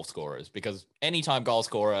multiple goal scorers because anytime goal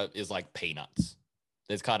scorer is like peanuts.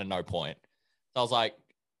 There's kind of no point. So I was like,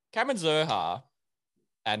 Cameron Zurhaar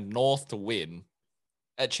and North to win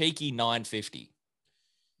a cheeky 950.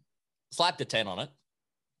 Slapped a 10 on it.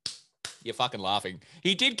 You're fucking laughing.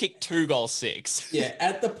 He did kick 2 goals 6. Yeah,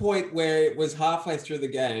 at the point where it was halfway through the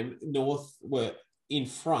game, North were in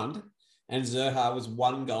front and Zurhaar was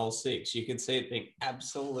 1 goal 6. You could see it being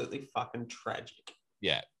absolutely fucking tragic.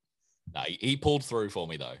 Yeah. No, he pulled through for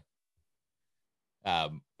me though.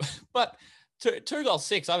 But 2 goals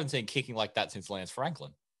 6, I haven't seen kicking like that since Lance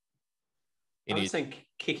Franklin. I haven't seen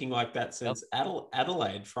kicking like that since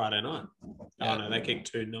Adelaide Friday night. Yeah. Oh no, they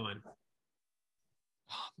kicked 2-9.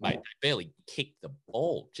 Mate, they barely kicked the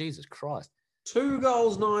ball. Jesus Christ. 2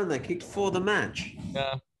 goals 9 they kicked for the match.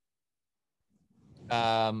 Yeah.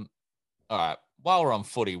 All right. While we're on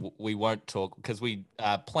footy, we won't talk because we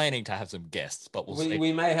are planning to have some guests, but we'll see.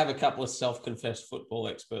 We may have a couple of self-confessed football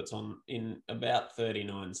experts on in about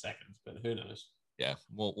 39 seconds, but who knows? Yeah,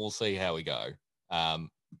 we'll see how we go.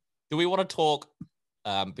 Do we want to talk,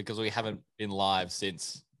 because we haven't been live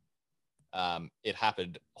since it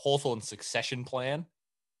happened, Hawthorn's succession plan?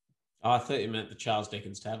 Oh, I thought you meant the Charles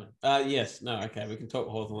Dickens Tavern. Yes. No, okay. We can talk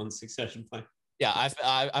Hawthorn's succession plan. Yeah,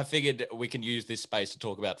 I figured we can use this space to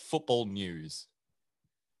talk about football news.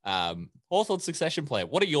 Hawthorn's succession plan.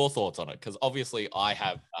 What are your thoughts on it? Because obviously I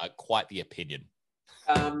have quite the opinion.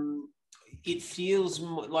 It feels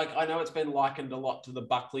like, I know it's been likened a lot to the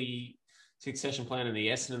Buckley succession plan and the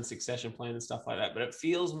Essendon succession plan and stuff like that, but it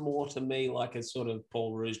feels more to me like a sort of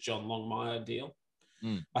Paul Roos, John Longmire deal.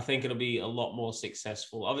 I think it'll be a lot more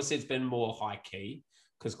successful. Obviously, it's been more high key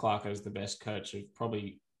because Clarko is the best coach of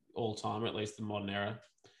probably all time, or at least the modern era,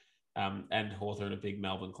 and Hawthorn a big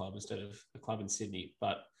Melbourne club instead of a club in Sydney.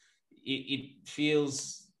 But it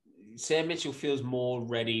feels, Sam Mitchell feels more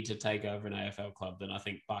ready to take over an AFL club than I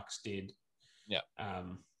think Bucks did. Yeah.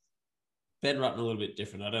 Ben Rutten a little bit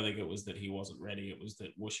different. I don't think it was that he wasn't ready. It was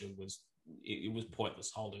that Woosha was. It was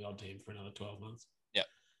pointless holding on to him for another 12 months. Yeah.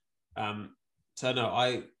 So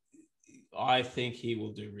no, I think he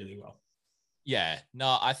will do really well. Yeah.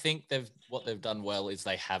 No, I think what they've done well is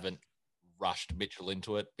they haven't rushed Mitchell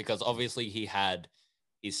into it, because obviously he had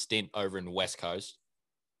his stint over in West Coast.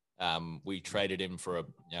 We traded him for a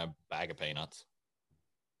bag of peanuts.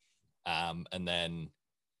 And then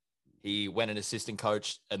he went an assistant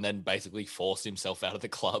coach and then basically forced himself out of the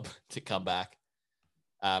club to come back.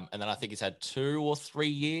 And then I think he's had 2 or 3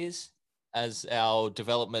 years as our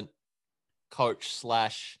development coach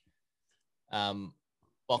slash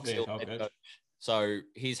Box Hill head coach. So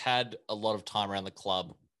he's had a lot of time around the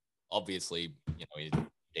club. Obviously, he's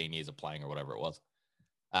 15 years of playing or whatever it was.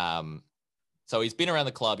 So he's been around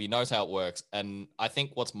the club. He knows how it works. And I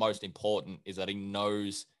think what's most important is that he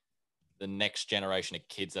knows the next generation of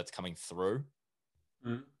kids that's coming through.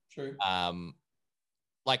 True. And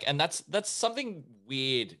that's something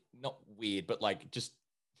weird, not weird, but like just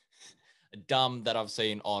dumb that I've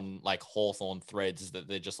seen on like Hawthorn threads, is that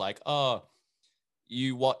they're just like, oh,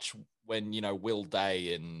 you watch when, Will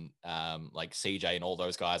Day and like CJ and all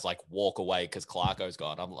those guys like walk away because Clarko's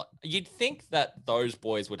gone. I'm like, you'd think that those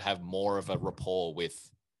boys would have more of a rapport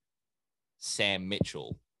with Sam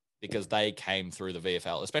Mitchell because they came through the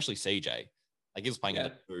VFL, especially CJ. Like he was playing in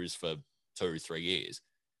the Blues for 2-3 years.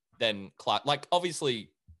 Then Clark, like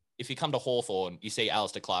obviously, if you come to Hawthorn, you see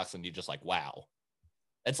Alistair Clarkson, you're just like, wow.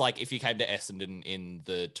 It's like if you came to Essendon in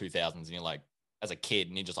the 2000s and you're like, as a kid,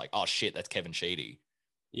 and you're just like, oh shit, that's Kevin Sheedy.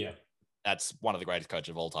 Yeah. That's one of the greatest coaches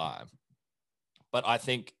of all time. But I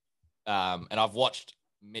think, and I've watched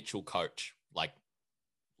Mitchell coach like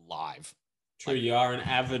live. True, you are an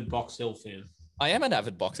avid Box Hill fan. I am an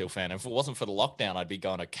avid Box Hill fan. If it wasn't for the lockdown, I'd be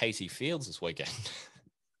going to Casey Fields this weekend.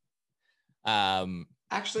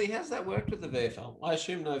 Actually, how's that worked with the VFL? I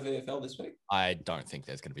assume no VFL this week. I don't think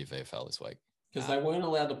there's going to be VFL this week. Because they weren't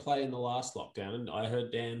allowed to play in the last lockdown. And I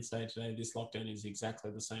heard Dan say today this lockdown is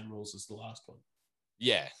exactly the same rules as the last one.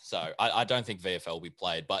 Yeah, so I don't think VFL will be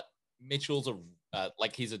played. But Mitchell's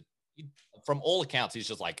from all accounts, he's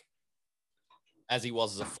just like, as he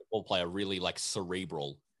was as a football player, really like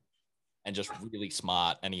cerebral and just really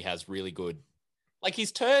smart. And he has really good, like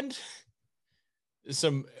he's turned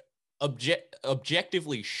some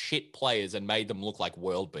objectively shit players and made them look like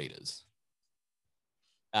world beaters.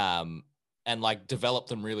 And like developed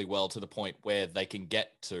them really well to the point where they can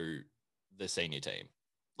get to the senior team.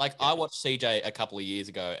 Like I watched CJ a couple of years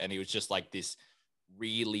ago and he was just like this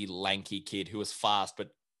really lanky kid who was fast, but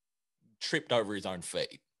tripped over his own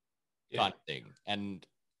feet kind of thing. And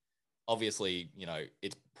obviously,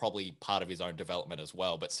 it's probably part of his own development as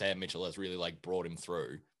well, but Sam Mitchell has really like brought him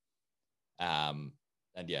through. And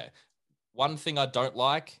yeah, one thing I don't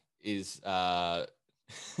like is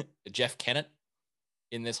Jeff Kennett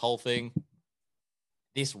in this whole thing.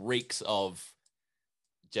 This reeks of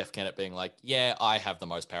Jeff Kennett being like, yeah, I have the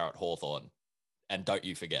most power at Hawthorn, and don't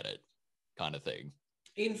you forget it, kind of thing.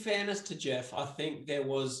 In fairness to Jeff, I think there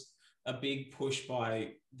was a big push by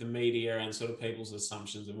the media and sort of people's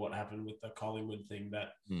assumptions of what happened with the Collingwood thing, that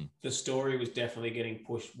the story was definitely getting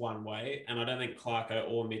pushed one way. And I don't think Clarko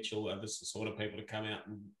or Mitchell are the sort of people to come out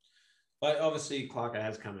and, like, obviously Clarko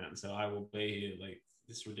has come out and said, I will be here, like,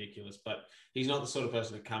 this is ridiculous, but he's not the sort of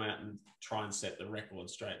person to come out and try and set the record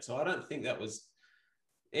straight. So I don't think that was,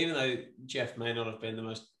 even though Jeff may not have been the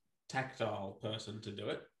most tactile person to do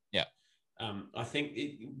it. Yeah. I think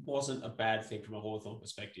it wasn't a bad thing from a Hawthorn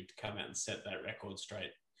perspective to come out and set that record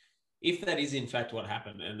straight. If that is in fact what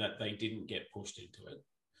happened and that they didn't get pushed into it.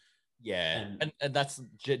 Yeah. And that's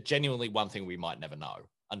genuinely one thing we might never know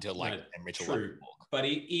until like Mitchell. True. But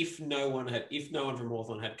if no one from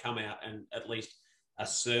Hawthorn had come out and at least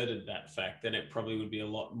asserted that fact, then it probably would be a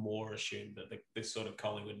lot more assumed that this sort of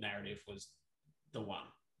Collingwood narrative was the one.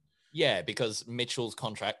 Yeah, because Mitchell's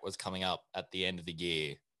contract was coming up at the end of the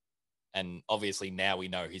year. And obviously now we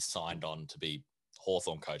know he's signed on to be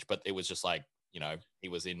Hawthorn coach, but it was just like, he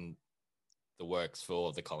was in the works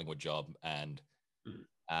for the Collingwood job and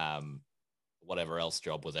whatever else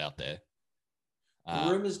job was out there.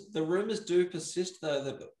 The rumors do persist, though,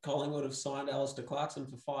 that Collingwood have signed Alistair Clarkson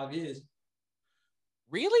for 5 years.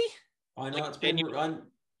 Really? I know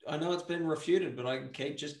I know it's been refuted, but I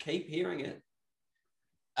keep hearing it.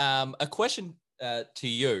 A question to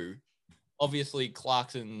you. Obviously,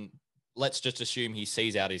 Clarkson, let's just assume he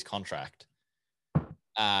sees out his contract.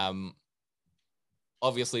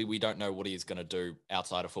 Obviously, we don't know what he's going to do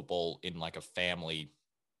outside of football in like a family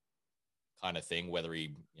kind of thing, whether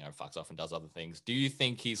he, fucks off and does other things. Do you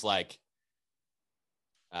think he's like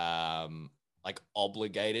like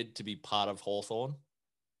obligated to be part of Hawthorn.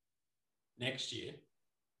 Next year.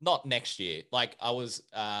 Not next year. Like I was,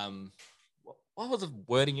 what was the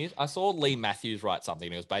wording used? I saw Lee Matthews write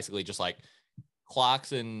something. It was basically just like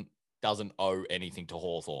Clarkson doesn't owe anything to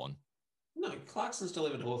Hawthorn. No, Clarkson's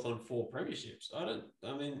delivered Hawthorn 4 premierships.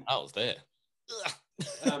 I mean, I was there.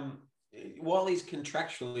 um, while he's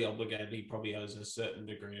contractually obligated, he probably owes a certain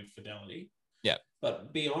degree of fidelity. Yeah.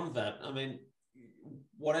 But beyond that, I mean,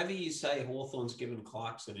 whatever you say Hawthorn's given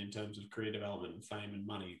Clarkson in terms of career development and fame and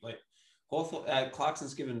money, like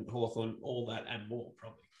Clarkson's given Hawthorn all that and more,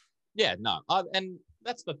 probably. Yeah, no. And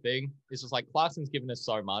that's the thing. It's just like Clarkson's given us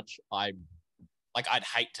so much. I'd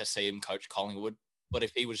hate to see him coach Collingwood. But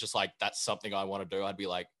if he was just like, that's something I want to do, I'd be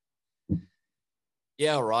like,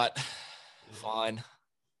 yeah, all right, fine.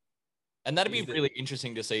 And that'd be really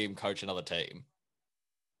interesting to see him coach another team.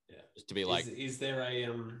 Yeah. Just to be like, is there a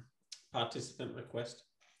participant request?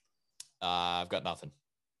 I've got nothing.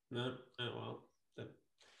 No? Oh, well,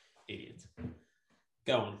 idiots.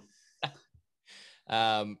 Go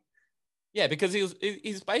on. Yeah, because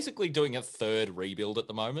he's basically doing a third rebuild at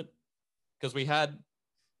the moment. Because we had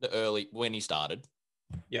when he started.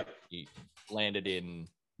 Yep. He landed in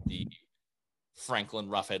the Franklin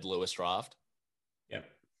Roughhead Lewis draft. Yep.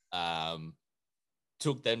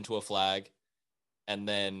 Took them to a flag. And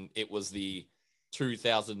then it was the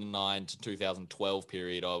 2009 to 2012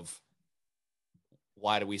 period of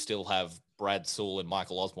why do we still have Brad Sewell and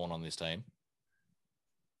Michael Osborne on this team?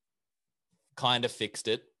 Kind of fixed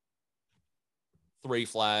it. 3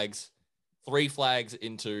 flags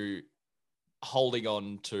into holding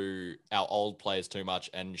on to our old players too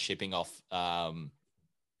much and shipping off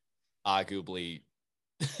arguably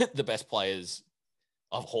the best players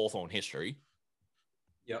of Hawthorn history.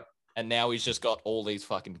 Yep. And now he's just got all these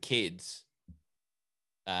fucking kids.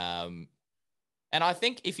 And I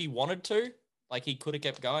think if he wanted to, like, he could have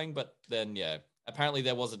kept going, but then, yeah, apparently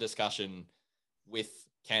there was a discussion with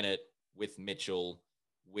Kennett, with Mitchell,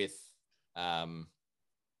 with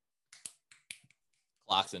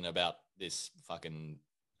Clarkson about this fucking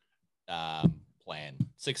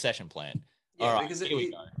succession plan. Yeah, all right, here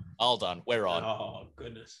we go. All done. We're on. Oh,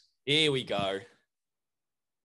 goodness. Here we go.